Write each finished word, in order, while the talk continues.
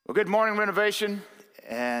Well, good morning, Renovation,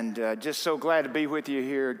 and just so glad to be with you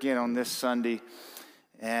here again on this Sunday,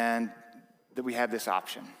 and that we have this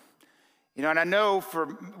option. You know, and I know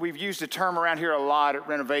we've used a term around here a lot at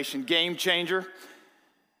Renovation, game changer,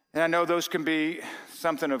 and I know those can be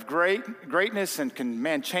something of greatness and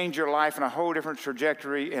can, change your life in a whole different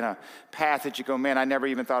trajectory, in a path that you go, man, I never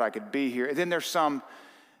even thought I could be here. And then there's some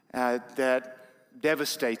that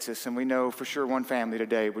devastates us, and we know for sure one family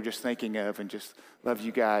today we're just thinking of, and just love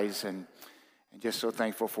you guys, and just so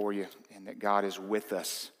thankful for you, and that God is with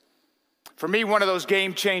us. For me, one of those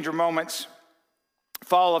game changer moments,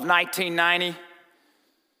 fall of 1990,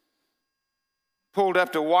 pulled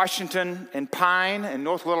up to Washington and Pine in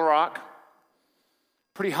North Little Rock,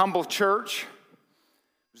 pretty humble church.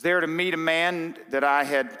 Was there to meet a man that I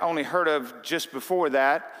had only heard of just before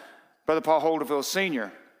that, Brother Paul Holderville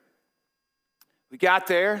Sr. We got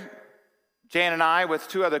there, Jan and I, with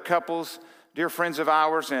two other couples, dear friends of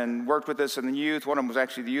ours, and worked with us in the youth. One of them was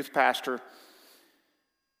actually the youth pastor.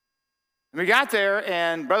 And we got there,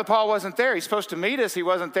 and Brother Paul wasn't there. He's supposed to meet us. He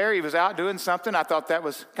wasn't there. He was out doing something. I thought that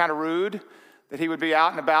was kind of rude, that he would be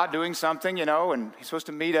out and about doing something, you know, and he's supposed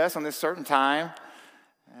to meet us on this certain time.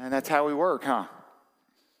 And that's how we work, huh?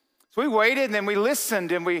 So we waited, and then we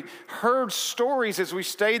listened, and we heard stories as we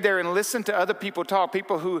stayed there and listened to other people talk,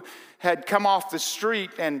 people who had come off the street.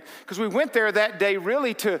 And because we went there that day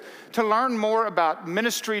really to learn more about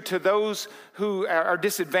ministry to those who are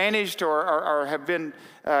disadvantaged or have been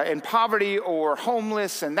in poverty or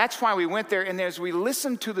homeless. And that's why we went there. And as we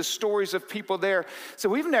listened to the stories of people there, so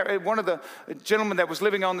one of the gentlemen that was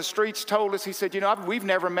living on the streets told us, he said, you know, we've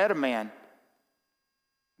never met a man.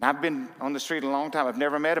 I've been on the street a long time. I've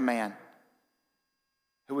never met a man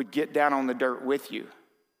who would get down on the dirt with you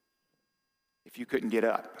if you couldn't get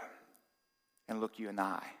up and look you in the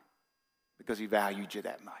eye, because he valued you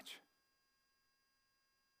that much.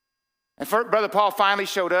 And Brother Paul finally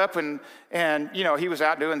showed up, and you know, he was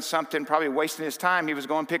out doing something, probably wasting his time. He was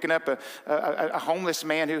going picking up a homeless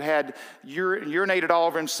man who had urinated all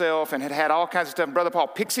over himself and had all kinds of stuff. And Brother Paul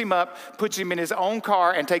picks him up, puts him in his own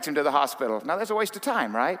car, and takes him to the hospital. Now, that's a waste of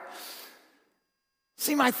time, right?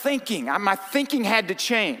 See, my thinking had to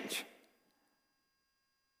change.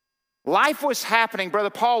 Life was happening.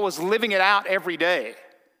 Brother Paul was living it out every day.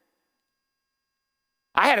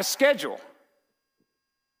 I had a schedule.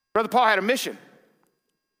 Brother Paul had a mission.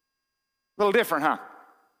 A little different, huh?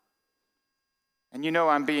 And you know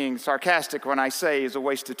I'm being sarcastic when I say it's a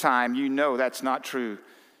waste of time. You know that's not true.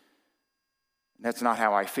 That's not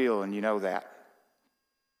how I feel, and you know that.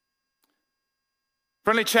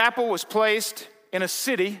 Friendly Chapel was placed in a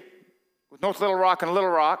city with North Little Rock and Little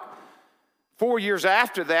Rock. 4 years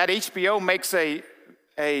after that, HBO makes a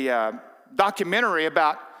documentary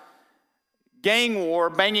about gang war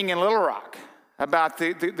banging in Little Rock, about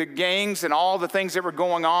the gangs and all the things that were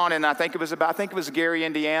going on. And I think it was Gary,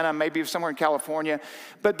 Indiana, maybe it was somewhere in California.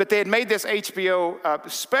 But they had made this HBO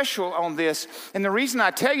special on this. And the reason I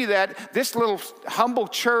tell you that, this little humble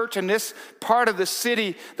church in this part of the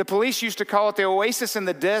city, the police used to call it the oasis in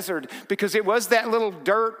the desert, because it was that little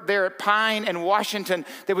dirt there at Pine and Washington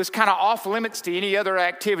that was kind of off limits to any other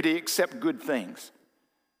activity except good things.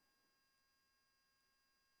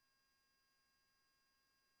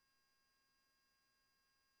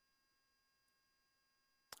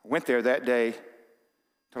 I went there that day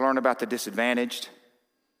to learn about the disadvantaged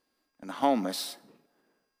and the homeless.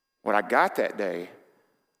 What I got that day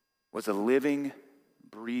was a living,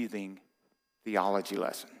 breathing theology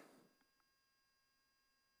lesson.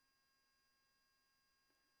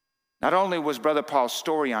 Not only was Brother Paul's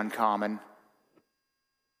story uncommon,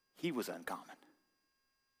 he was uncommon.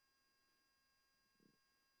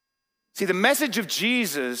 See, the message of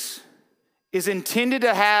Jesus is intended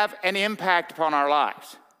to have an impact upon our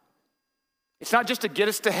lives. It's not just to get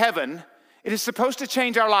us to heaven. It is supposed to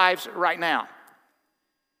change our lives right now.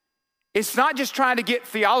 It's not just trying to get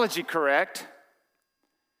theology correct.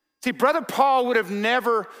 See, Brother Paul would have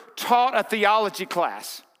never taught a theology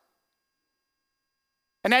class.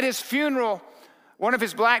 And at his funeral, one of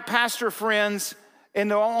his black pastor friends, in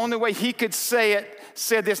the only way he could say it,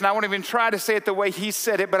 said this, and I won't even try to say it the way he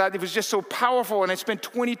said it, but it was just so powerful, and it's been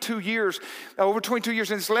 22 years, over 22 years,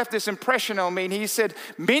 and it's left this impression on me. And he said,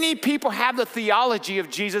 many people have the theology of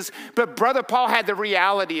Jesus, but Brother Paul had the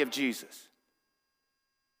reality of Jesus.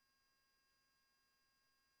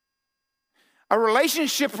 A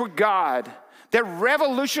relationship with God that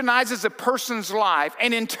revolutionizes a person's life,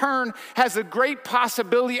 and in turn has a great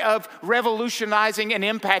possibility of revolutionizing and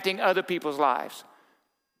impacting other people's lives.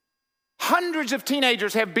 Hundreds of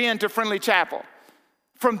teenagers have been to Friendly Chapel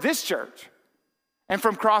from this church and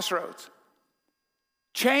from Crossroads.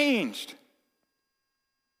 changed.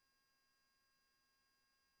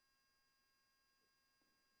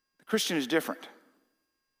 The Christian is different.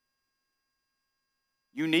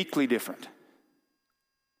 Uniquely different.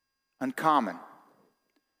 Uncommon.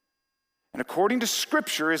 And according to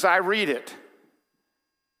Scripture, as I read it,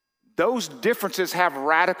 those differences have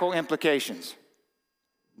radical implications,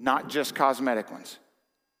 not just cosmetic ones.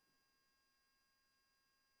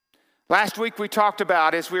 Last week we talked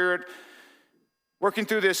about, as we were working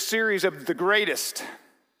through this series of the greatest,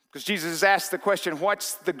 because Jesus has asked the question,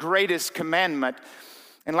 what's the greatest commandment?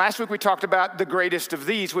 And last week we talked about the greatest of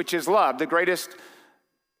these, which is love. The greatest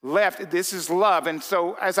left, this is love. And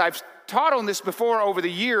so as I've taught on this before over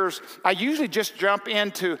the years, I usually just jump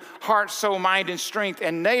into heart, soul, mind, and strength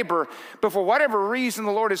and neighbor. But for whatever reason,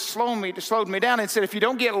 the Lord has slowed me down and said, if you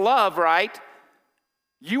don't get love right,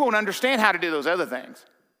 you won't understand how to do those other things.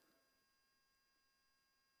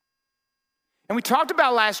 And we talked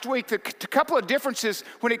about last week a couple of differences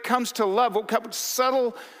when it comes to love, a couple of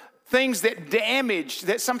subtle things that damage,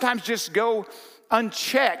 that sometimes just go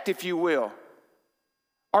unchecked, if you will,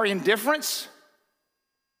 are indifference.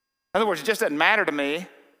 In other words, it just doesn't matter to me.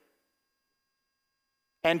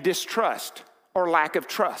 And distrust, or lack of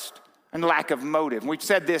trust, and lack of motive. We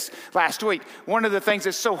said this last week. One of the things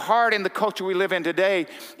that's so hard in the culture we live in today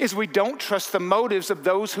is we don't trust the motives of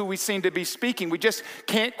those who we seem to be speaking. We just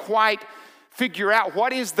can't quite figure out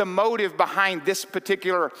what is the motive behind this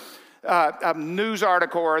particular news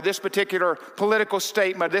article or this particular political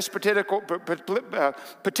statement, this particular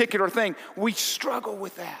thing. We struggle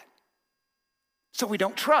with that. So we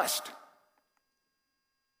don't trust.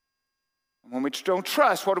 When we don't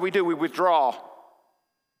trust, what do? We withdraw.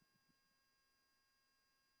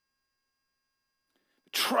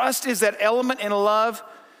 Trust is that element in love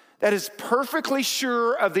that is perfectly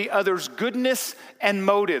sure of the other's goodness and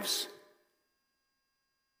motives.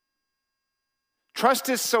 Trust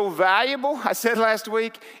is so valuable, I said last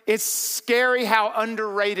week, it's scary how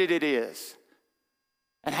underrated it is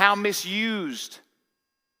and how misused.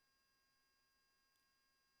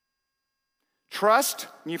 Trust,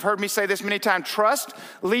 you've heard me say this many times, trust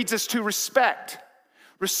leads us to respect.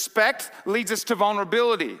 Respect leads us to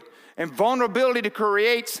vulnerability. And vulnerability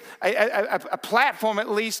creates a platform, at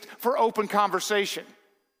least, for open conversation.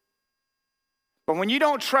 But when you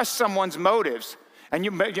don't trust someone's motives, and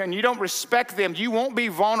you don't respect them, you won't be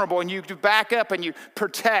vulnerable, and you back up and you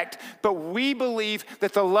protect. But we believe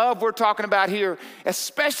that the love we're talking about here,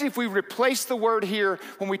 especially if we replace the word here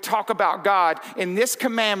when we talk about God, in this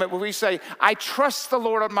commandment where we say, I trust the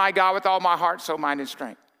Lord my God with all my heart, soul, mind, and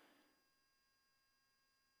strength.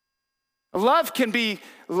 Love can be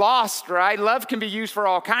lost, right? Love can be used for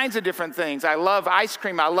all kinds of different things. I love ice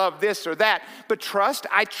cream, I love this or that. But trust,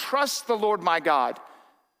 I trust the Lord my God.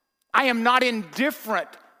 I am not indifferent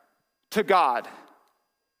to God.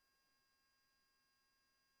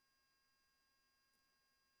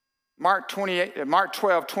 Mark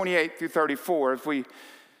 12, 28 through 34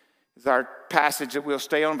 is our passage that we'll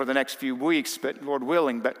stay on for the next few weeks, but Lord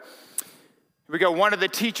willing. But here we go. One of the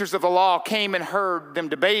teachers of the law came and heard them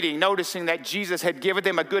debating. Noticing that Jesus had given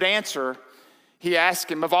them a good answer, he asked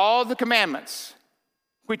him, of all the commandments,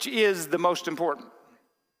 which is the most important?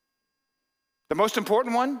 The most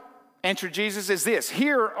important one, answered Jesus, is this.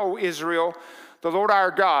 Hear, O Israel, the Lord our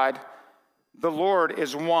God, the Lord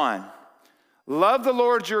is one. Love the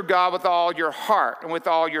Lord your God with all your heart and with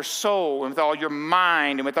all your soul and with all your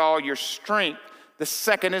mind and with all your strength. The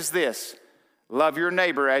second is this. Love your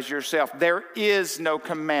neighbor as yourself. There is no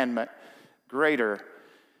commandment greater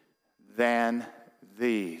than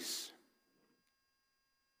these.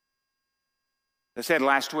 As I said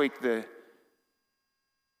last week, the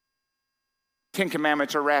 10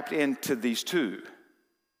 Commandments are wrapped into these two.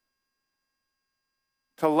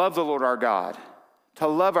 To love the Lord our God, to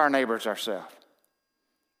love our neighbors ourselves.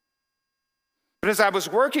 But as I was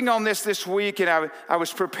working on this week, and I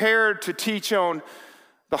was prepared to teach on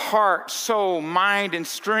the heart, soul, mind, and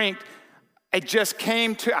strength, it just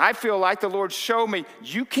came to, I feel like the Lord showed me,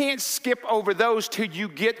 you can't skip over those till you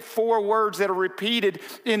get 4 words that are repeated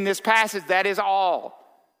in this passage. That is all.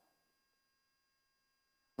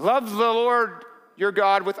 Love the Lord your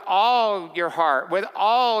God with all your heart, with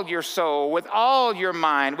all your soul, with all your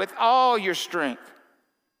mind, with all your strength.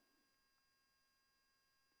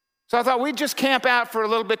 So I thought we'd just camp out for a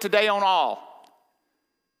little bit today on all.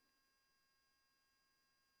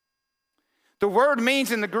 The word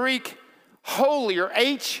means in the Greek holy, or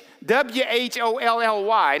H-W-H-O-L-L-Y.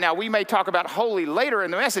 Now we may talk about holy later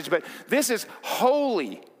in the message, but this is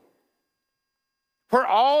holy, where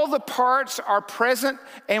all the parts are present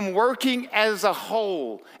and working as a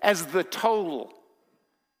whole, as the total.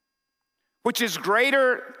 which is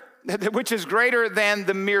greater than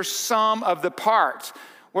the mere sum of the parts.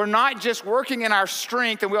 We're not just working in our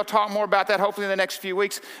strength, and we'll talk more about that hopefully in the next few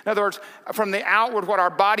weeks. In other words, from the outward, what our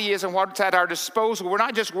body is and what's at our disposal, we're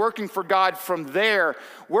not just working for God from there.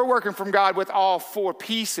 We're working from God with all four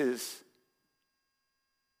pieces.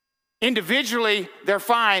 Individually, they're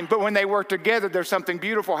fine, but when they work together, there's something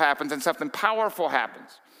beautiful happens and something powerful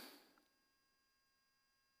happens.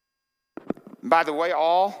 By the way,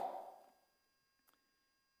 all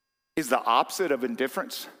is the opposite of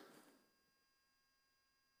indifference.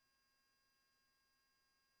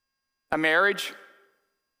 A marriage,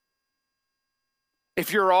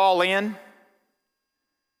 if you're all in,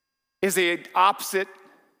 is the opposite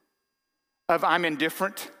of I'm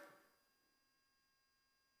indifferent.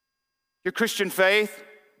 Your Christian faith,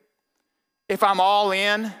 if I'm all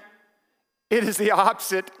in, it is the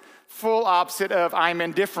opposite, full opposite of I'm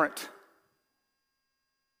indifferent.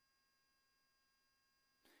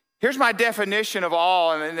 Here's my definition of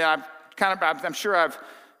all, and I'm sure I've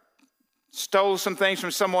stole some things from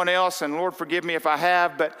someone else, and Lord forgive me if I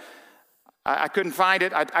have, but I couldn't find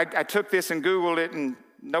it. I took this and Googled it, and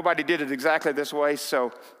nobody did it exactly this way,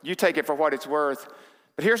 so you take it for what it's worth.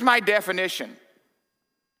 But here's my definition.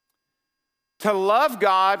 To love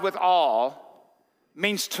God with all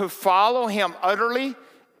means to follow him utterly,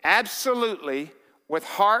 absolutely, with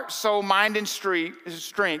heart, soul, mind, and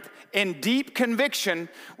strength, in deep conviction,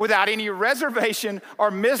 without any reservation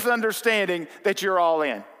or misunderstanding that you're all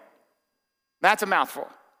in. That's a mouthful.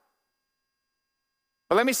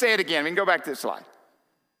 But let me say it again. We can go back to this slide.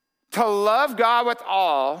 To love God with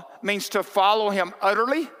all means to follow him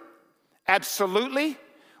utterly, absolutely,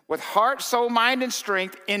 with heart, soul, mind, and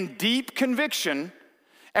strength, in deep conviction,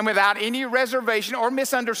 and without any reservation or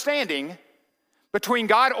misunderstanding between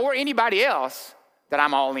God or anybody else, that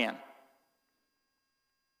I'm all in.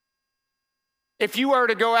 If you were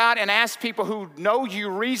to go out and ask people who know you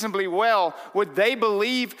reasonably well, would they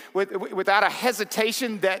believe without a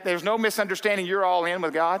hesitation that there's no misunderstanding you're all in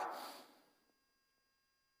with God?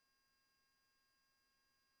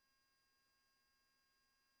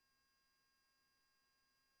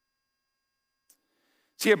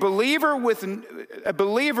 See, a believer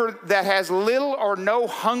that has little or no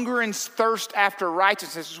hunger and thirst after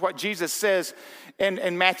righteousness is what Jesus says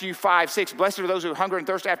in Matthew 5:6. Blessed are those who hunger and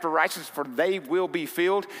thirst after righteousness, for they will be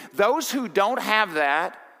filled. Those who don't have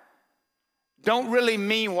that don't really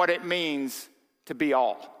mean what it means to be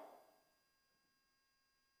all.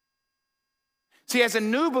 See, as a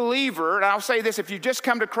new believer, and I'll say this, if you've just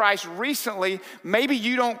come to Christ recently, maybe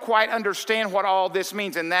you don't quite understand what all this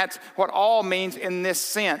means, and that's what all means in this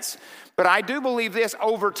sense. But I do believe this,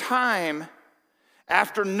 over time,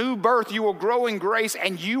 after new birth, you will grow in grace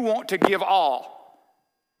and you want to give all.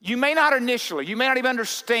 You may not initially, you may not even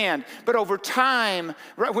understand, but over time,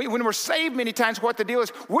 when we're saved many times, what the deal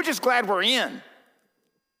is, we're just glad we're in.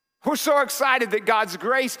 We're so excited that God's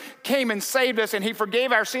grace came and saved us and he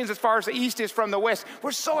forgave our sins as far as the east is from the west.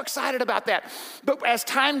 We're so excited about that. But as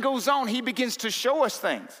time goes on, he begins to show us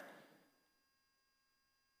things.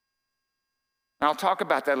 And I'll talk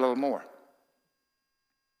about that a little more.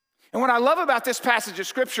 And what I love about this passage of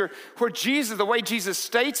scripture, where Jesus, the way Jesus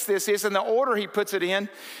states this is, and the order he puts it in,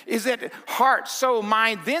 is that heart, soul,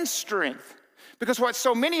 mind, then strength. Because what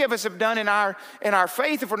so many of us have done in our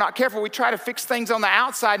faith, if we're not careful, we try to fix things on the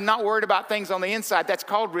outside and not worried about things on the inside. That's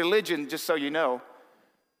called religion, just so you know.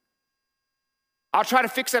 I'll try to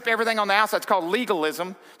fix up everything on the outside. It's called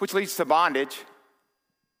legalism, which leads to bondage.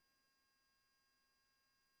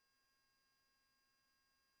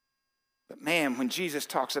 But man, when Jesus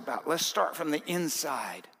talks about let's start from the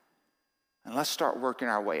inside and let's start working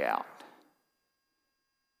our way out.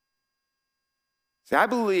 See, I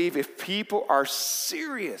believe if people are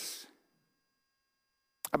serious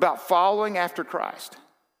about following after Christ,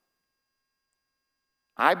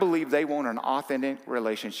 I believe they want an authentic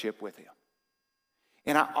relationship with him.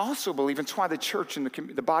 And I also believe, and it's why the church and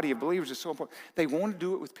the body of believers is so important, they want to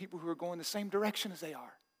do it with people who are going the same direction as they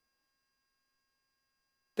are.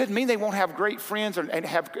 Doesn't mean they won't have great friends and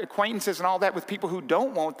have acquaintances and all that with people who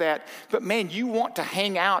don't want that. But man, you want to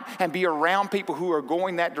hang out and be around people who are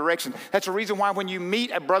going that direction. That's the reason why when you meet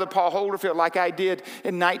a Brother Paul Holderfield like I did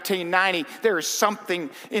in 1990, there is something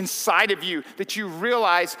inside of you that you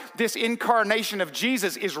realize this incarnation of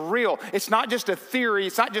Jesus is real. It's not just a theory.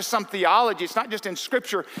 It's not just some theology. It's not just in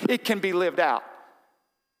Scripture. It can be lived out.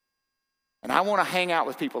 And I want to hang out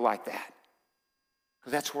with people like that.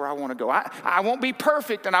 Because that's where I want to go. I won't be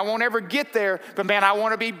perfect and I won't ever get there, but man, I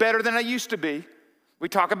want to be better than I used to be. We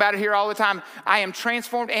talk about it here all the time. I am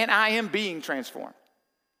transformed and I am being transformed.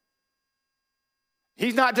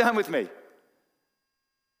 He's not done with me.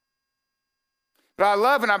 But I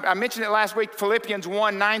love, and I mentioned it last week, Philippians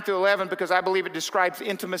 1, 9 through 11, because I believe it describes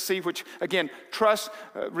intimacy, which, again, trust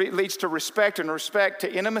leads to respect, and respect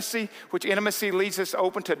to intimacy, which intimacy leads us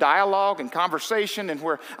open to dialogue and conversation, and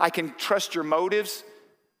where I can trust your motives.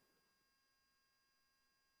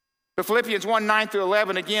 But Philippians 1, 9 through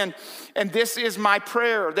 11, again, and this is my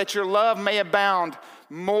prayer, that your love may abound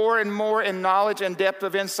more and more in knowledge and depth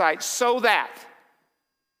of insight, so that,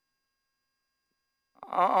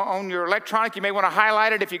 on your electronic, you may want to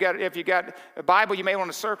highlight it. If you got a Bible, you may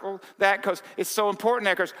want to circle that because it's so important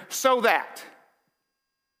there. Because so that,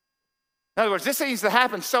 in other words, this needs to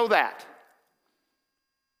happen so that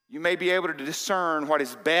you may be able to discern what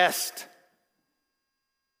is best,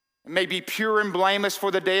 and may be pure and blameless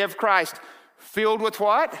for the day of Christ, filled with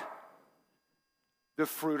what? The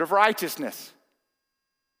fruit of righteousness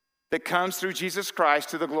that comes through Jesus Christ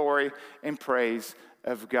to the glory and praise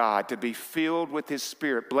of God, to be filled with His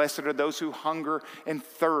Spirit. Blessed are those who hunger and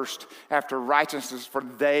thirst after righteousness, for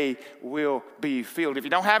they will be filled. If you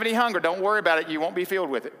don't have any hunger, don't worry about it. You won't be filled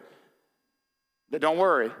with it. But don't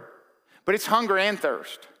worry. But it's hunger and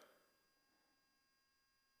thirst.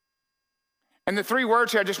 And the three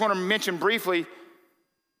words here I just want to mention briefly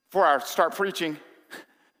before I start preaching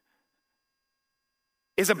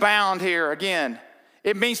is abound here again.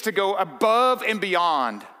 It means to go above and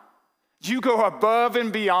beyond. You go above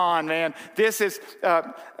and beyond, man. This is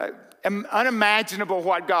unimaginable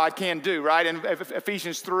what God can do, right? In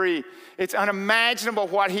Ephesians 3, it's unimaginable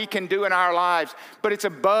what He can do in our lives, but it's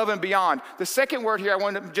above and beyond. The second word here I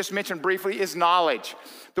want to just mention briefly is knowledge.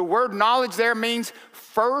 The word knowledge there means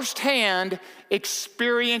firsthand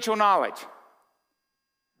experiential knowledge.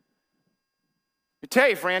 I tell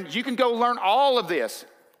you, friend, you can go learn all of this.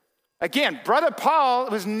 Again, Brother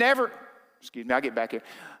Paul was never, excuse me, I'll get back here.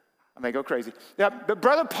 I may go crazy. Now, but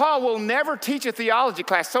Brother Paul will never teach a theology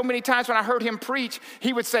class. So many times when I heard him preach,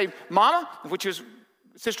 he would say, Mama, which is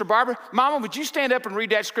Sister Barbara, Mama, would you stand up and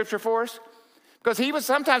read that scripture for us? Because he was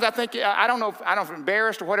sometimes, I think, I don't know if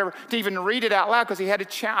embarrassed or whatever to even read it out loud because he had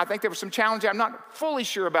I think there was some challenge. I'm not fully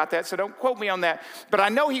sure about that, so don't quote me on that. But I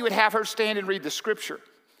know he would have her stand and read the scripture.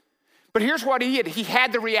 But here's what he did. He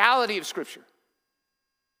had the reality of scripture.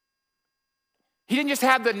 He didn't just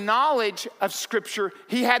have the knowledge of Scripture,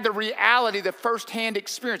 he had the reality, the firsthand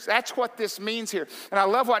experience. That's what this means here. And I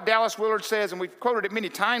love what Dallas Willard says, and we've quoted it many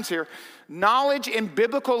times here. Knowledge in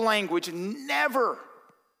biblical language never,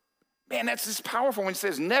 man, that's just powerful when it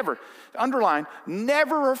says never. Underline,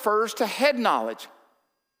 never refers to head knowledge,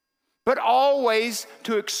 but always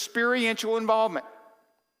to experiential involvement.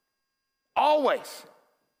 Always.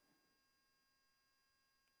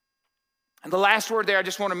 And the last word there I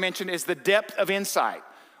just want to mention is the depth of insight,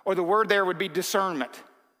 or the word there would be discernment.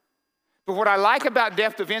 But what I like about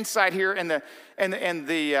depth of insight here and the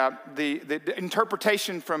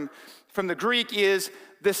interpretation from the Greek is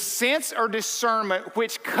the sense or discernment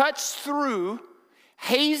which cuts through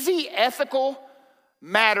hazy ethical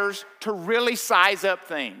matters to really size up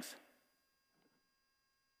things.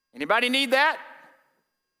 Anybody need that?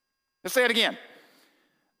 Let's say it again.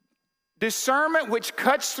 Discernment which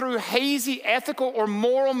cuts through hazy ethical or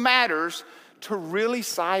moral matters to really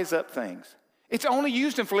size up things. It's only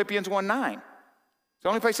used in Philippians 1:9. It's the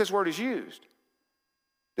only place this word is used.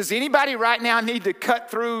 Does anybody right now need to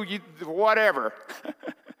cut through whatever?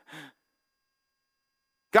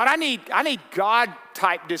 God, I need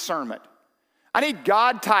God-type discernment. I need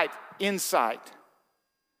God-type insight.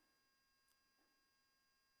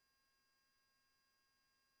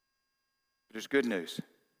 There's good news.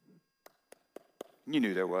 You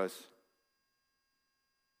knew there was.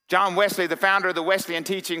 John Wesley, the founder of the Wesleyan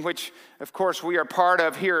teaching, which of course we are part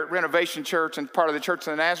of here at Renovation Church and part of the Church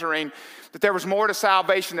of the Nazarene, that there was more to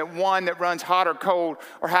salvation than one that runs hot or cold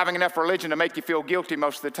or having enough religion to make you feel guilty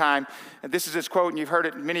most of the time. And this is his quote, and you've heard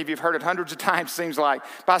it, many of you have heard it hundreds of times, seems like.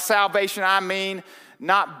 By salvation, I mean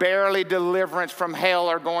not barely deliverance from hell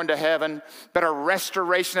or going to heaven, but a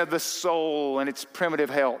restoration of the soul and its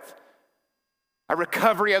primitive health. A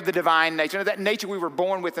recovery of the divine nature, that nature we were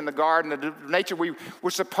born with in the garden, the nature we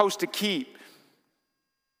were supposed to keep.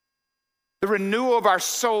 The renewal of our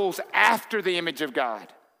souls after the image of God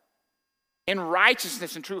in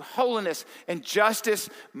righteousness and true holiness and justice,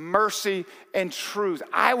 mercy, and truth.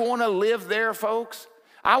 I want to live there, folks.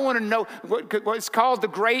 I want to know what's called the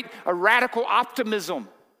great radical optimism.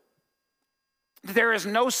 There is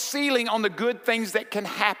no ceiling on the good things that can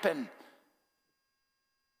happen.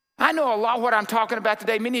 I know a lot of what I'm talking about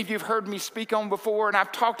today. Many of you have heard me speak on before, and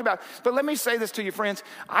I've talked about, but let me say this to you, friends.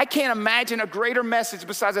 I can't imagine a greater message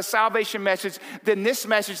besides a salvation message than this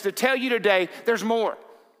message to tell you today there's more.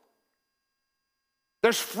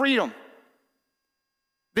 There's freedom.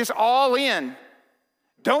 This all in.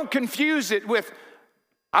 Don't confuse it with,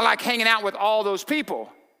 I like hanging out with all those people.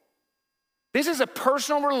 This is a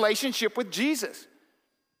personal relationship with Jesus.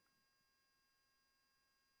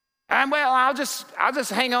 And well, I'll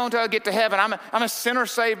just hang on till I get to heaven. I'm a sinner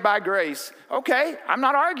saved by grace. Okay, I'm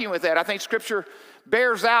not arguing with that. I think Scripture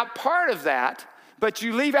bears out part of that, but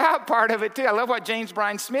you leave out part of it too. I love what James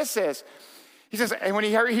Bryan Smith says. He says, and when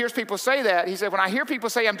he hears people say that, he said, when I hear people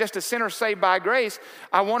say I'm just a sinner saved by grace,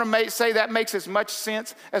 I want to say that makes as much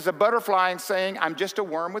sense as a butterfly saying I'm just a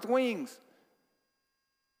worm with wings.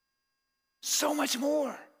 So much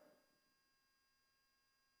more.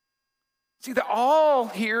 See, the all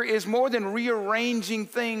here is more than rearranging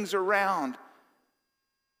things around.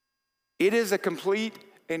 It is a complete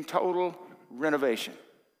and total renovation.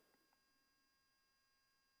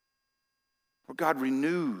 Where God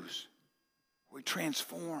renews. He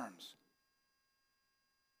transforms.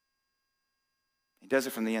 He does it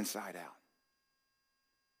from the inside out.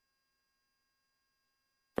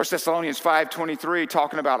 1 Thessalonians 5:23,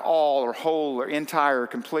 talking about all or whole or entire or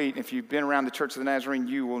complete. If you've been around the Church of the Nazarene,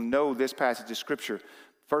 you will know this passage of Scripture.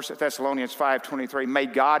 1 Thessalonians 5:23, may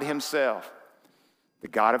God himself, the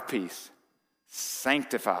God of peace,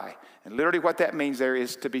 sanctify. And literally what that means there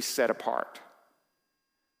is to be set apart.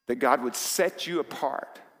 That God would set you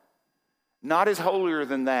apart. Not as holier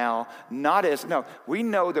than thou, we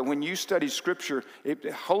know that when you study Scripture,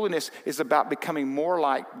 holiness is about becoming more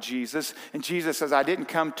like Jesus. And Jesus says, I didn't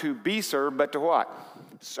come to be served, but to what?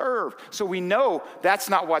 Serve. So we know it's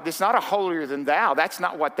not a holier than thou. That's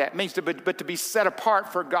not what that means, but to be set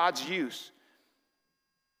apart for God's use.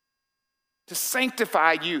 To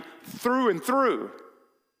sanctify you through and through.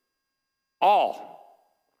 All.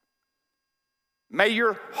 May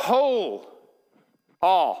your whole,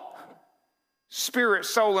 all, spirit,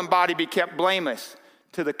 soul, and body be kept blameless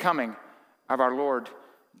to the coming of our Lord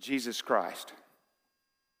Jesus Christ.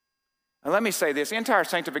 And let me say this, entire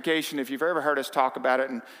sanctification, if you've ever heard us talk about it,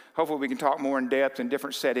 and hopefully we can talk more in depth in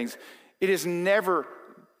different settings, it is never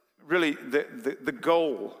really the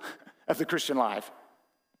goal of the Christian life.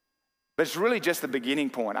 But it's really just the beginning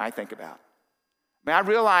point I think about. I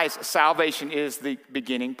realize salvation is the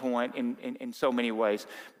beginning point in so many ways.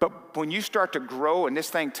 But when you start to grow and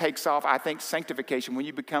this thing takes off, I think sanctification, when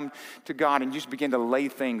you become to God and you just begin to lay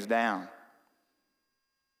things down.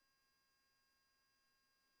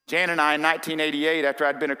 Jan and I in 1988, after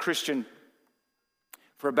I'd been a Christian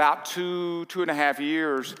for about two and a half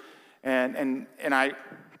years, and I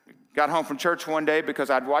got home from church one day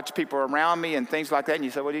because I'd watch people around me and things like that. And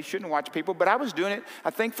you say, well, you shouldn't watch people. But I was doing it,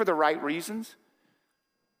 I think, for the right reasons.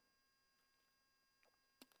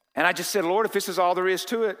 And I just said, Lord, if this is all there is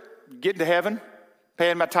to it, getting to heaven,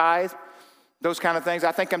 paying my tithe, those kind of things,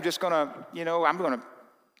 I think I'm just going to, I'm going to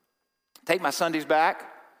take my Sundays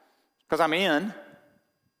back because I'm in.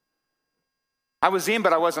 I was in,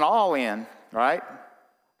 but I wasn't all in, right?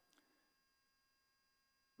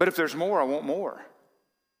 But if there's more, I want more.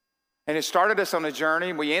 And it started us on a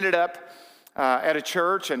journey. We ended up at a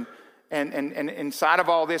church and inside of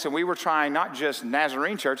all this, and we were trying not just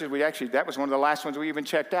Nazarene churches. That was one of the last ones we even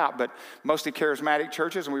checked out, but mostly charismatic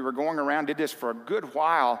churches. And we were going around, did this for a good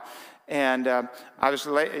while. And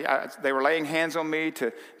they were laying hands on me,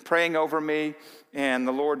 praying over me. And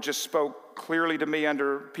the Lord just spoke clearly to me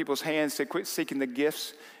under people's hands, said, quit seeking the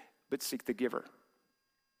gifts, but seek the giver.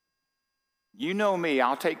 You know me,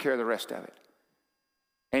 I'll take care of the rest of it.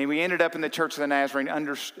 And we ended up in the Church of the Nazarene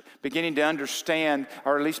beginning to understand,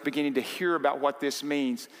 or at least beginning to hear about what this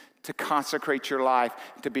means to consecrate your life,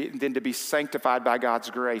 then to be sanctified by God's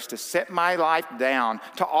grace, to set my life down,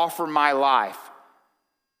 to offer my life,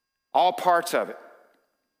 all parts of it.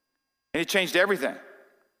 And it changed everything.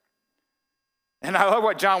 And I love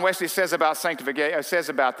what John Wesley says about sanctification, says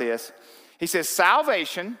about this. He says,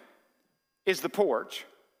 salvation is the porch.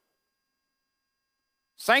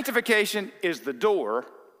 Sanctification is the door.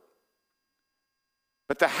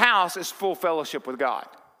 But the house is full fellowship with God.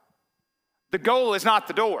 The goal is not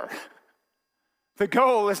the door. The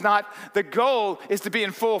goal is to be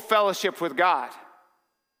in full fellowship with God.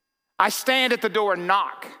 I stand at the door and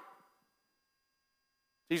knock.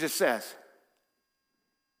 Jesus says.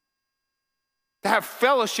 To have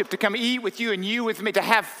fellowship, to come eat with you and you with me, to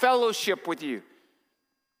have fellowship with you.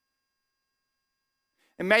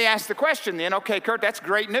 And may ask the question then, okay, Kurt, that's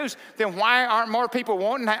great news. Then why aren't more people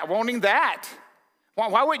wanting that?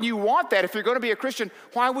 Why wouldn't you want that? If you're going to be a Christian,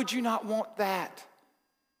 why would you not want that?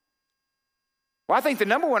 Well, I think the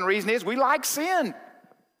number one reason is we like sin.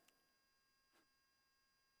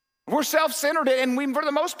 We're self-centered, and for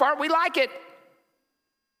the most part, we like it.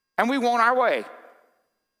 And we want our way.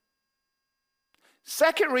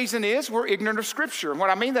 Second reason is we're ignorant of Scripture. And what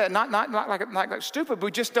I mean that not like stupid, but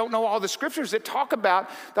we just don't know all the Scriptures that talk about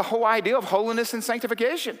the whole idea of holiness and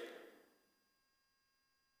sanctification.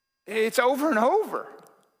 It's over and over.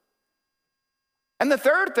 And the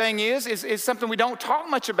third thing is something we don't talk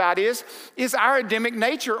much about is our Adamic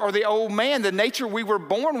nature, or the old man, the nature we were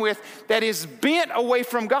born with that is bent away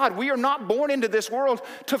from God. We are not born into this world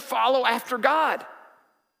to follow after God.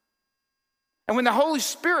 And when the Holy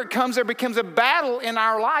Spirit comes, there becomes a battle in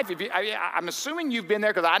our life. I'm assuming you've been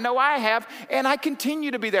there, because I know I have, and I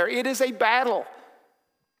continue to be there. It is a battle.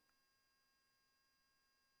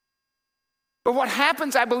 But what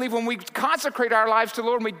happens, I believe, when we consecrate our lives to the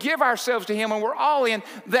Lord and we give ourselves to Him and we're all in,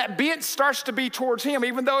 that bent starts to be towards Him.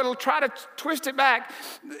 Even though it'll try to twist it back,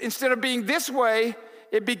 instead of being this way,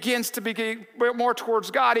 it begins to be more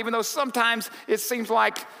towards God, even though sometimes it seems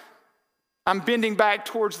like I'm bending back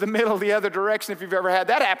towards the middle, the other direction, if you've ever had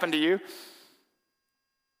that happen to you.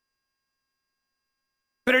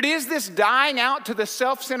 But it is this dying out to the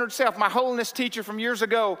self-centered self. My holiness teacher from years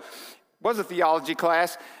ago was a theology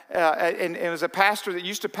class, and it was a pastor that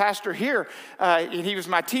used to pastor here, and he was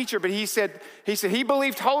my teacher, but he said he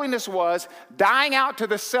believed holiness was dying out to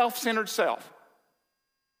the self-centered self.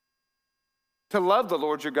 To love the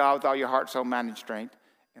Lord your God with all your heart, soul, mind, and strength,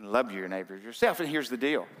 and love your neighbor as yourself. And here's the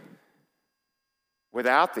deal.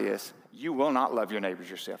 Without this, you will not love your neighbors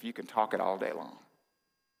yourself. You can talk it all day long.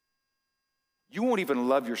 You won't even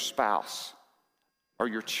love your spouse or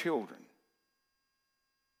your children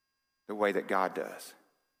the way that God does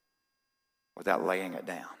without laying it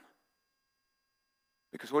down.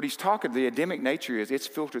 Because what he's talking, the Adamic nature is, it's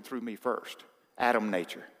filtered through me first. Adam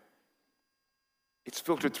nature. It's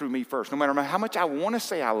filtered through me first. No matter how much I want to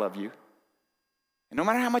say I love you, and no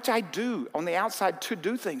matter how much I do on the outside to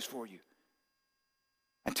do things for you,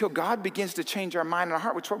 until God begins to change our mind and our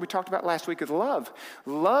heart, which is what we talked about last week with love.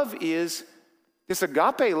 Love is, this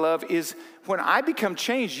agape love is when I become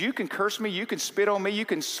changed. You can curse me, you can spit on me, you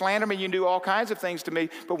can slander me, you can do all kinds of things to me,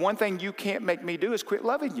 but one thing you can't make me do is quit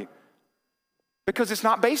loving you. Because it's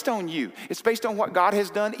not based on you. It's based on what God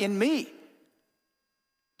has done in me.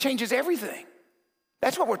 Changes everything.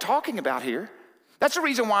 That's what we're talking about here. That's the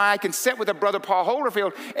reason why I can sit with a brother Paul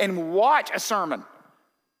Holderfield and watch a sermon.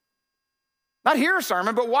 Not hear a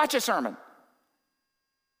sermon, but watch a sermon.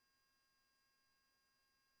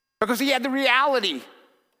 Because he had the reality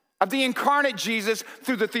of the incarnate Jesus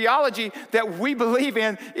through the theology that we believe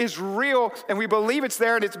in is real, and we believe it's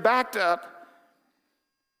there and it's backed up.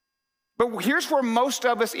 But here's where most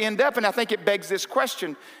of us end up, and I think it begs this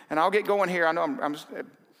question, and I'll get going here. I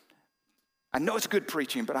know it's good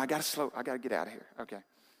preaching, but I got to get out of here. Okay.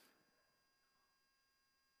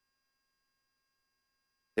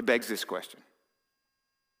 It begs this question.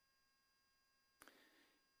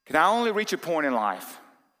 Can I only reach a point in life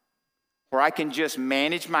where I can just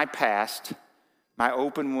manage my past, my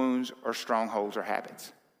open wounds or strongholds or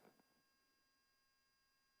habits?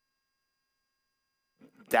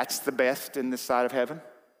 That's the best in this side of heaven?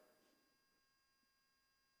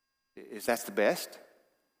 Is that the best?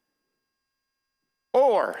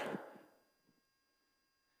 Or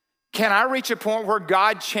can I reach a point where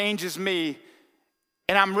God changes me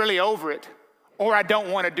and I'm really over it, or I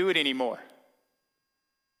don't want to do it anymore?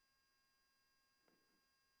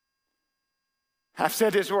 I've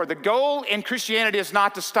said this before. The goal in Christianity is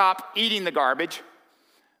not to stop eating the garbage.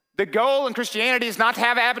 The goal in Christianity is not to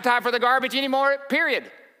have appetite for the garbage anymore, period.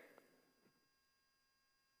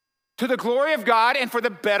 To the glory of God and for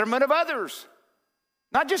the betterment of others.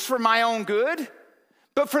 Not just for my own good,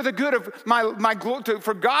 but for the good of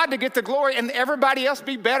for God to get the glory and everybody else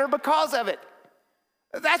be better because of it.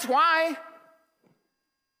 That's why.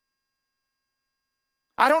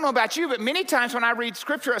 I don't know about you, but many times when I read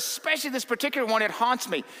Scripture, especially this particular one, it haunts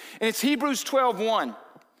me. And it's Hebrews 12:1. It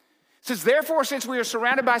says, therefore, since we are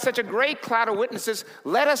surrounded by such a great cloud of witnesses,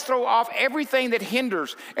 let us throw off everything that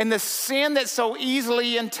hinders and the sin that so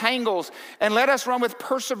easily entangles, and let us run with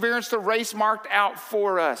perseverance the race marked out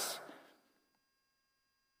for us.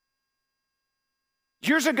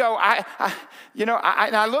 Years ago,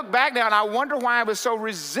 I look back now and I wonder why I was so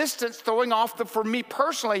resistant throwing off for me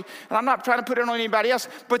personally, and I'm not trying to put it on anybody else,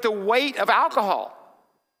 but the weight of alcohol.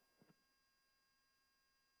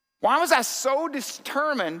 Why was I so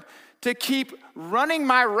determined to keep running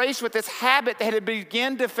my race with this habit that had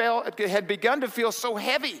begun to feel so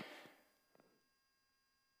heavy?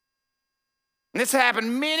 And this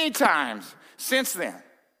happened many times since then.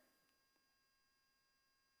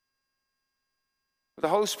 The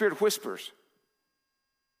Holy Spirit whispers,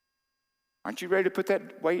 aren't you ready to put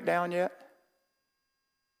that weight down yet?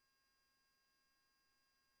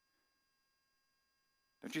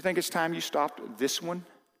 Don't you think it's time you stopped this one?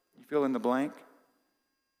 You fill in the blank.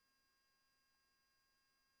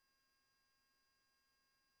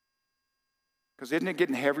 Because isn't it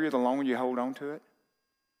getting heavier the longer you hold on to it?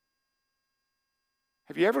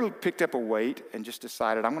 Have you ever picked up a weight and just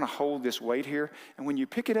decided, I'm going to hold this weight here? And when you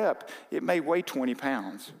pick it up, it may weigh 20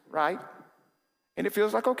 pounds, right? And it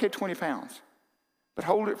feels like, okay, 20 pounds. But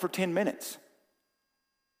hold it for 10 minutes.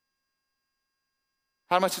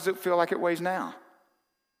 How much does it feel like it weighs now?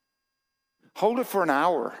 Hold it for an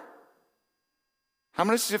hour. How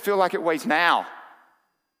much does it feel like it weighs now?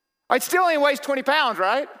 It still only weighs 20 pounds,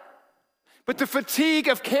 right? But the fatigue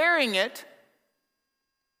of carrying it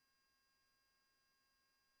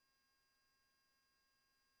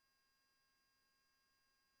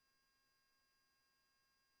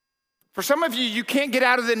for some of you, you can't get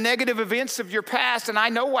out of the negative events of your past, and I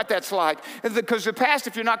know what that's like. Because the past,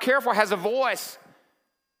 if you're not careful, has a voice.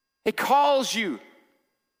 It calls you.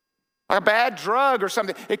 Like a bad drug or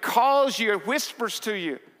something. It calls you, it whispers to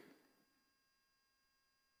you.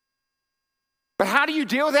 But how do you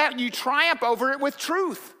deal with that? You triumph over it with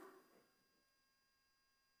truth.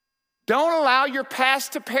 Don't allow your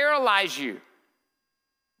past to paralyze you.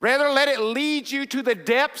 Rather, let it lead you to the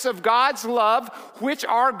depths of God's love, which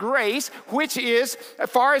are grace, which is, as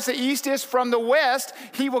far as the east is from the west,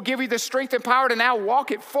 He will give you the strength and power to now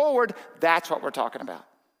walk it forward. That's what we're talking about.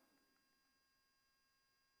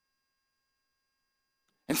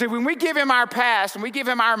 And so when we give Him our past and we give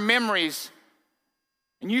Him our memories,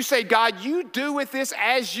 and you say, God, you do with this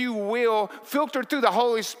as you will, filtered through the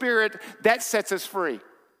Holy Spirit, that sets us free.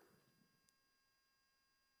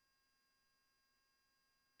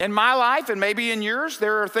 In my life, and maybe in yours,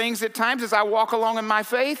 there are things at times as I walk along in my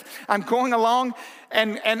faith, I'm going along,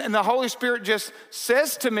 and the Holy Spirit just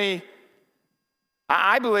says to me,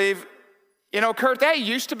 I believe, Kurt, that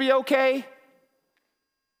used to be okay.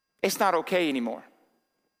 It's not okay anymore.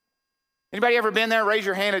 Anybody ever been there? Raise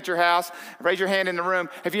your hand at your house. Raise your hand in the room.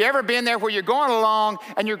 Have you ever been there where you're going along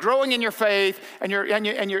and you're growing in your faith and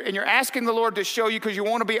you're asking the Lord to show you because you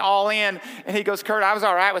want to be all in, and He goes, Kurt, I was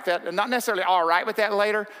all right with that. Not necessarily all right with that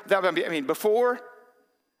later. Before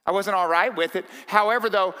I wasn't all right with it. However,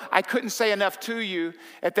 though, I couldn't say enough to you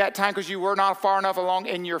at that time because you were not far enough along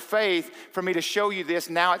in your faith for me to show you this.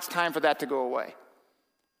 Now it's time for that to go away.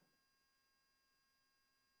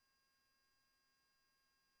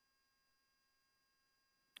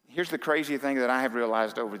 Here's the crazy thing that I have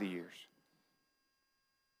realized over the years.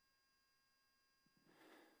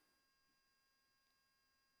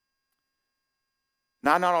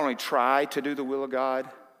 I not only try to do the will of God,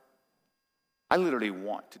 I literally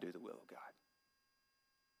want to do the will of God.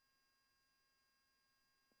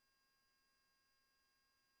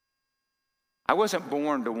 I wasn't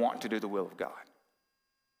born to want to do the will of God.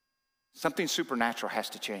 Something supernatural has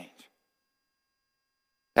to change.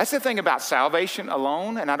 That's the thing about salvation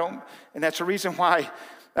alone, and that's the reason why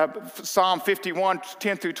Psalm 51,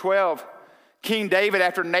 10 through 12, King David,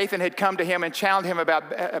 after Nathan had come to him and challenged him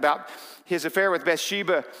about his affair with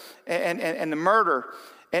Bathsheba and the murder,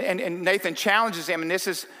 and Nathan challenges him, and this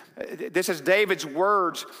is David's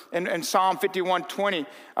words in Psalm 51,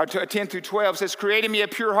 10 through 12, says, create in me a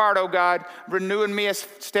pure heart, O God, renew in me a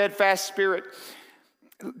steadfast spirit.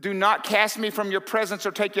 Do not cast me from your presence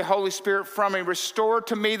or take your Holy Spirit from me. Restore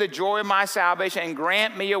to me the joy of my salvation and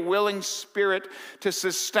grant me a willing spirit to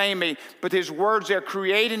sustain me. But His words there,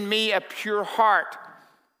 create in me a pure heart.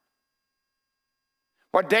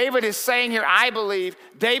 What David is saying here, I believe,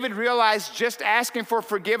 David realized just asking for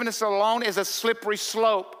forgiveness alone is a slippery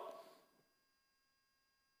slope.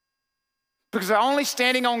 Because only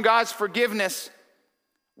standing on God's forgiveness,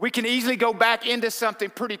 we can easily go back into something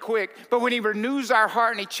pretty quick. But when He renews our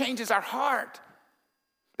heart and He changes our heart,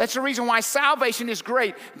 that's the reason why salvation is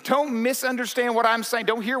great. Don't misunderstand what I'm saying.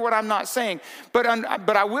 Don't hear what I'm not saying. But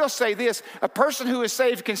I will say this. A person who is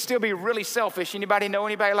saved can still be really selfish. Anybody know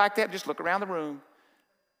anybody like that? Just look around the room.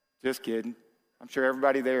 Just kidding. I'm sure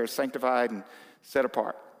everybody there is sanctified and set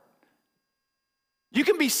apart. You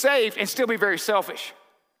can be saved and still be very selfish.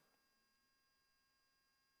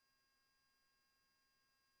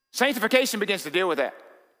 Sanctification begins to deal with that.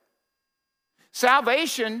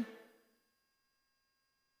 Salvation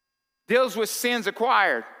deals with sins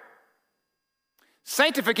acquired.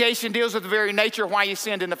 Sanctification deals with the very nature of why you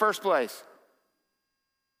sinned in the first place.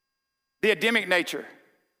 The Adamic nature.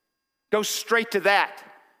 Goes straight to that.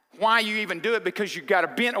 Why you even do it, because you got to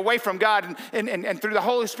bend away from God, and through the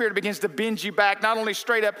Holy Spirit it begins to bend you back, not only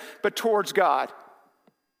straight up, but towards God.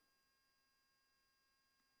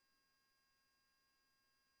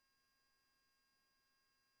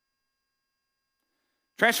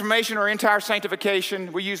 Transformation or entire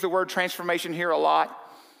sanctification, we use the word transformation here a lot.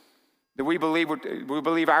 That we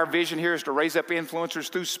believe our vision here is to raise up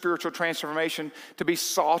influencers through spiritual transformation, to be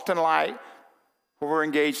salt and light where we're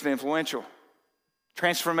engaged and influential.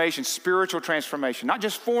 Transformation, spiritual transformation, not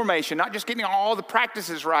just formation, not just getting all the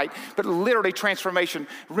practices right, but literally transformation,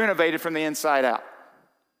 renovated from the inside out.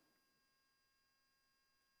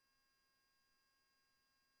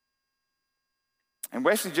 And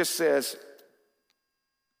Wesley just says,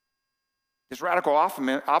 this radical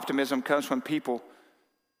optimism comes when people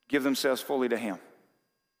give themselves fully to him.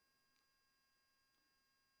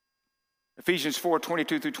 Ephesians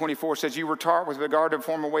 4:22-24 says, you were taught with regard to the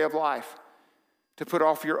former way of life to put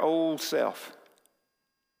off your old self,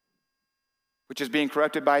 which is being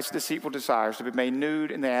corrupted by its deceitful desires, to be made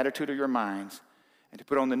nude in the attitude of your minds, and to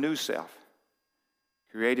put on the new self,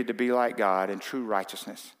 created to be like God in true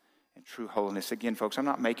righteousness and true holiness. Again, folks, I'm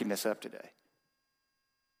not making this up today.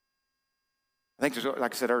 I think there's,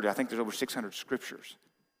 like I said earlier, I think there's over 600 scriptures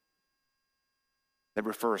that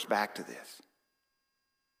refer us back to this.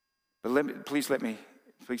 But please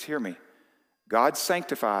hear me. God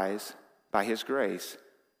sanctifies by his grace.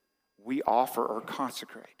 We offer or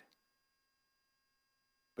consecrate.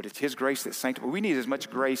 But it's his grace that sanctifies. We need as much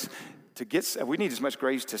grace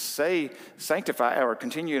to say sanctify or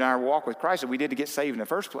continue in our walk with Christ as we did to get saved in the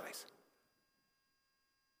first place.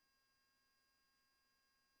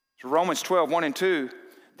 So Romans 12:1-2.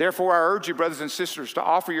 Therefore, I urge you, brothers and sisters, to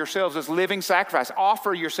offer yourselves as living sacrifice.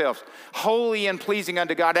 Offer yourselves holy and pleasing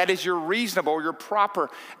unto God. That is your reasonable, your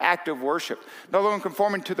proper act of worship. No longer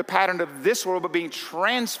conforming to the pattern of this world, but being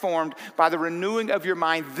transformed by the renewing of your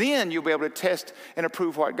mind. Then you'll be able to test and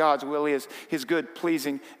approve what God's will is, his good,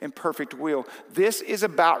 pleasing, and perfect will. This is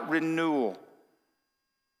about renewal,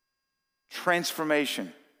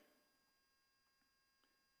 transformation.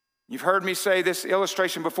 You've heard me say this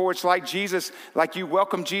illustration before. It's like Jesus, like you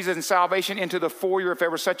welcome Jesus and salvation into the foyer, if there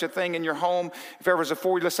was such a thing in your home. If there was a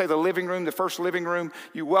foyer, let's say the living room, the first living room,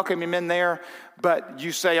 you welcome him in there, but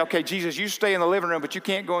you say, okay, Jesus, you stay in the living room, but you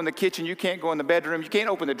can't go in the kitchen, you can't go in the bedroom, you can't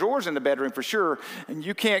open the drawers in the bedroom for sure, and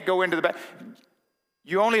you can't go into the back.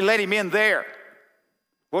 You only let him in there.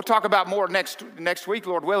 We'll talk about more next week,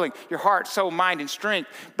 Lord willing, your heart, soul, mind, and strength.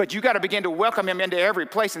 But you got to begin to welcome him into every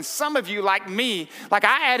place. And some of you, like me, like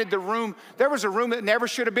I added the room. There was a room that never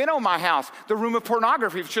should have been on my house. The room of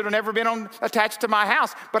pornography should have never been attached to my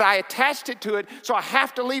house. But I attached it to it, so I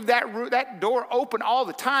have to leave that door open all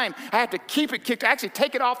the time. I have to keep it kicked, actually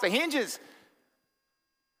take it off the hinges.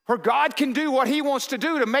 Where God can do what he wants to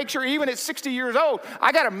do to make sure, even at 60 years old,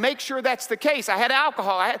 I got to make sure that's the case. I had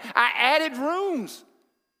alcohol. I added rooms.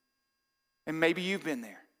 And maybe you've been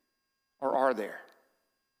there or are there.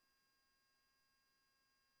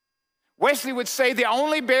 Wesley would say the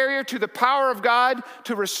only barrier to the power of God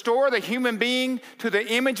to restore the human being to the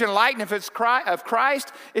image and likeness of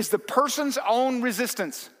Christ is the person's own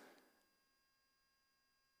resistance.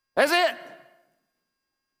 That's it.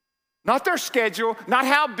 Not their schedule, not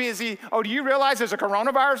how busy. Oh, do you realize there's a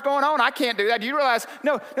coronavirus going on? I can't do that. Do you realize?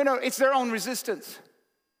 No, it's their own resistance.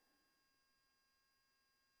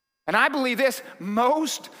 And I believe this,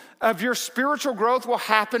 most of your spiritual growth will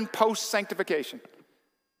happen post-sanctification,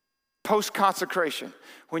 post-consecration.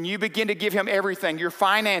 When you begin to give him everything, your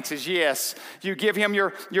finances, yes. You give him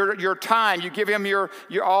your time. You give him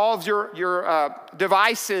all of your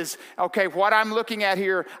devices. Okay, what I'm looking at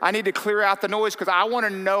here, I need to clear out the noise because I want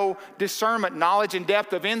to know discernment, knowledge, and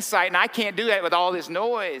depth of insight, and I can't do that with all this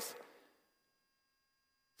noise.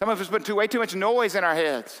 Some of us put way too much noise in our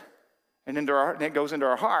heads. And it goes into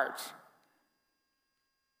our hearts.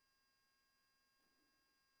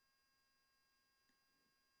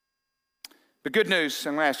 The good news,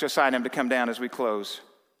 I'm going to ask Josiah to come down as we close.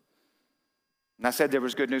 And I said there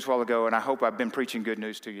was good news a while ago, and I hope I've been preaching good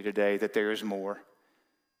news to you today, that there is more.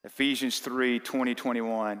 Ephesians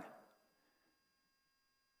 3:20-21.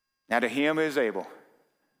 Now to him who is able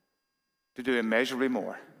to do immeasurably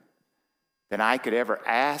more than I could ever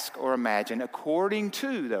ask or imagine, according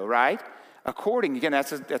to, though, right? According, again,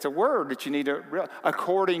 that's a word that you need to realize.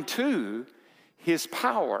 According to his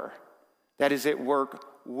power that is at work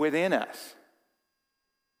within us.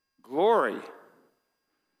 Glory.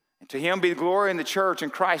 And to him be glory in the church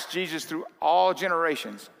and Christ Jesus through all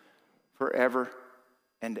generations, forever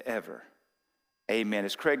and ever. Amen.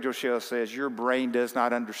 As Craig Rochelle says, your brain does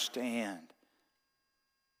not understand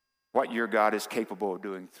what your God is capable of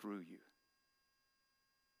doing through you.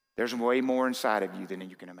 There's way more inside of you than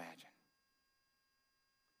you can imagine.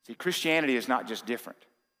 See, Christianity is not just different.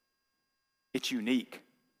 It's unique.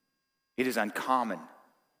 It is uncommon.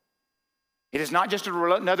 It is not just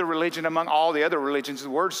another religion among all the other religions. The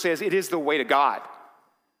Word says it is the way to God.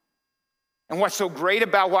 And what's so great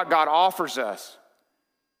about what God offers us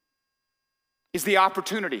is the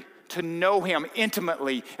opportunity to know Him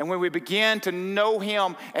intimately. And when we begin to know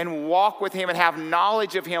Him and walk with Him and have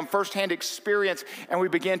knowledge of Him, firsthand experience, and we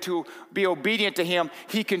begin to be obedient to Him,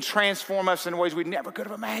 He can transform us in ways we never could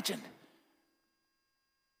have imagined.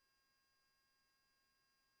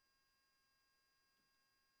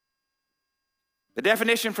 The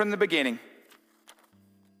definition from the beginning: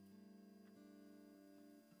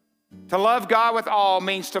 to love God with all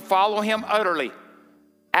means to follow Him utterly,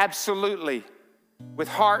 absolutely, with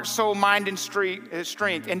heart, soul, mind, and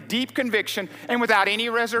strength, and deep conviction, and without any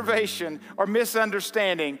reservation or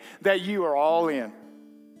misunderstanding that you are all in.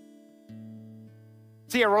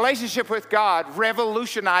 See, a relationship with God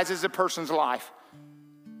revolutionizes a person's life,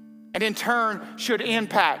 and in turn should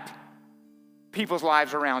impact people's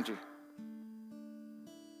lives around you.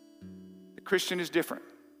 The Christian is different,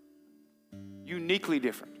 uniquely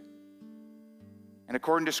different. And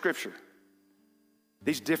according to Scripture,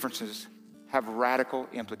 these differences have radical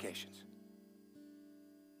implications.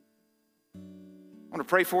 I want to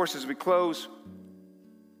pray for us as we close.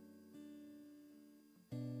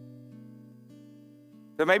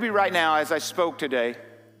 But maybe right now, as I spoke today,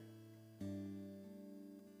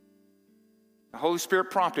 the Holy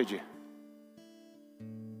Spirit prompted you.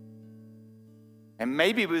 And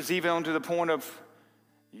maybe it was even on to the point of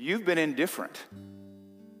you've been indifferent.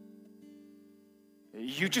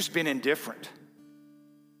 You've just been indifferent.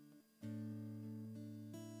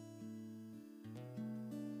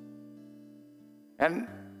 And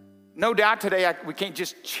no doubt today we can't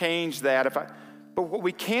just change that. But what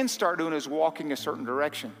we can start doing is walking a certain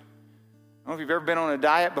direction. I don't know if you've ever been on a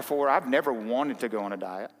diet before. I've never wanted to go on a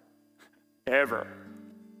diet, ever.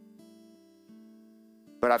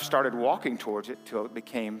 But I've started walking towards it till it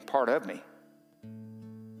became part of me.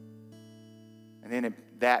 And then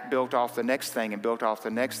that built off the next thing and built off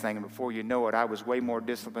the next thing. And before you know it, I was way more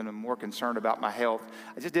disciplined and more concerned about my health.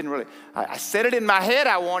 I just didn't really, I said it in my head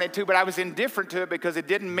I wanted to, but I was indifferent to it because it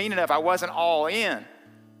didn't mean enough. I wasn't all in.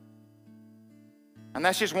 And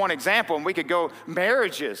that's just one example. And we could go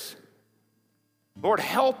marriages. Lord,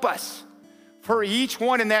 help us for each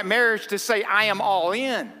one in that marriage to say, I am all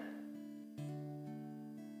in.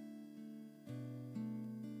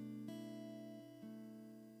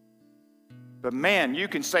 But man, you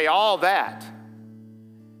can say all that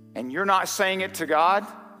and you're not saying it to God.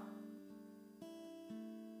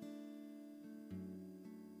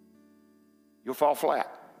 You'll fall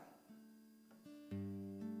flat.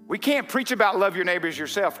 We can't preach about love your neighbor as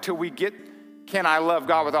yourself till we get, can I love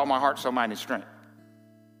God with all my heart, soul, mind, and strength?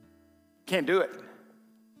 Can't do it.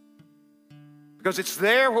 Because it's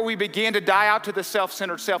there where we begin to die out to the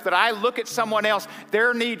self-centered self, that I look at someone else,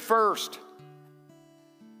 their need first.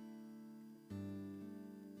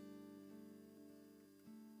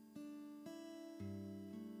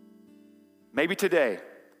 Maybe today,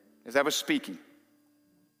 as I was speaking,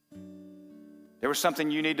 there was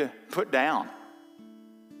something you need to put down.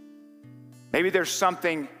 Maybe there's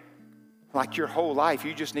something like your whole life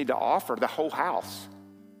you just need to offer the whole house.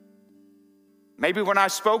 Maybe when I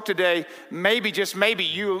spoke today, maybe, just maybe,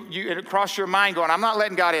 you it crossed your mind going, I'm not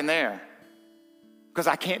letting God in there because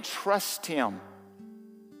I can't trust Him.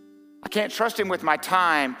 I can't trust Him with my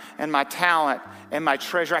time and my talent and my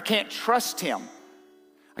treasure. I can't trust Him.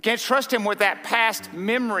 I can't trust Him with that past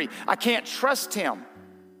memory. I can't trust Him.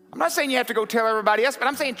 I'm not saying you have to go tell everybody else, but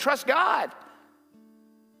I'm saying trust God.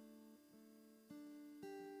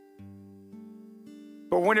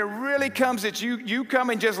 But when it really comes that you come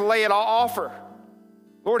and just lay it all offer.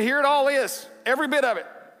 Lord, here it all is, every bit of it.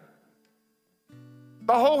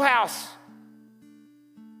 The whole house.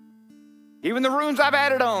 Even the rooms I've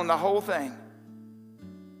added on, the whole thing.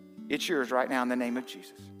 It's yours right now in the name of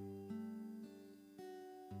Jesus.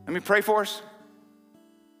 Let me pray for us.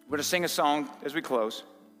 We're going to sing a song as we close.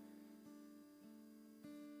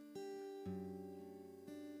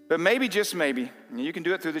 But maybe, just maybe, and you can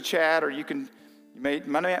do it through the chat, or you may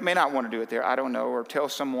not want to do it there, I don't know, or tell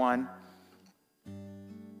someone.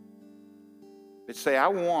 But say, I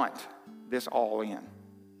want this all in.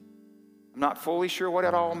 I'm not fully sure what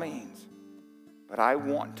it all means, but I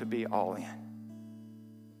want to be all in.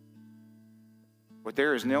 But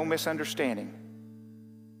there is no misunderstanding.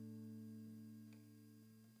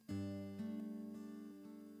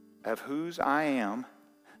 Of whose I am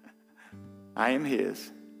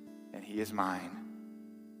His, and He is mine.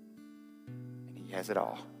 And He has it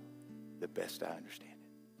all, the best I understand it.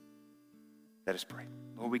 Let us pray.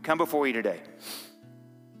 Lord, we come before you today,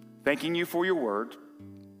 thanking you for your word.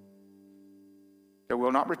 that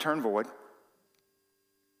will not return void.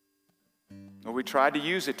 Lord, we tried to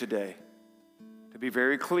use it today to be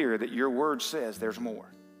very clear that your word says there's more.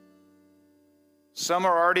 Some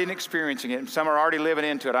are already experiencing it, and some are already living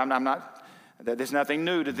into it. I'm not, there's nothing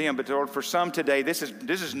new to them, but Lord, for some today, this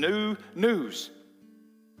is new news.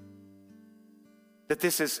 That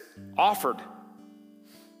this is offered.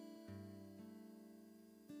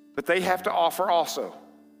 But they have to offer also.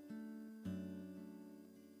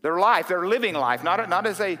 Their life, their living life, not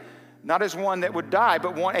as one that would die,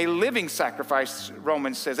 but a living sacrifice,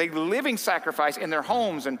 Romans says. A living sacrifice in their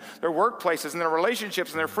homes and their workplaces and their relationships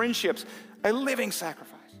and their friendships. A living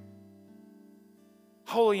sacrifice.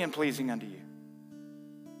 Holy and pleasing unto you.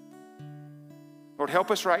 Lord, help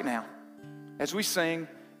us right now as we sing,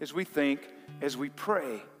 as we think, as we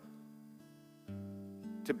pray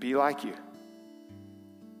to be like you.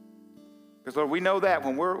 Because, Lord, we know that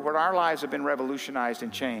when our lives have been revolutionized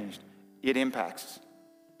and changed, it impacts us,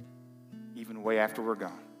 even way after we're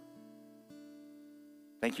gone.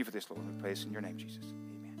 Thank you for this, Lord. We pray this in your name, Jesus.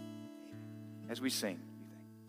 Amen. As we sing.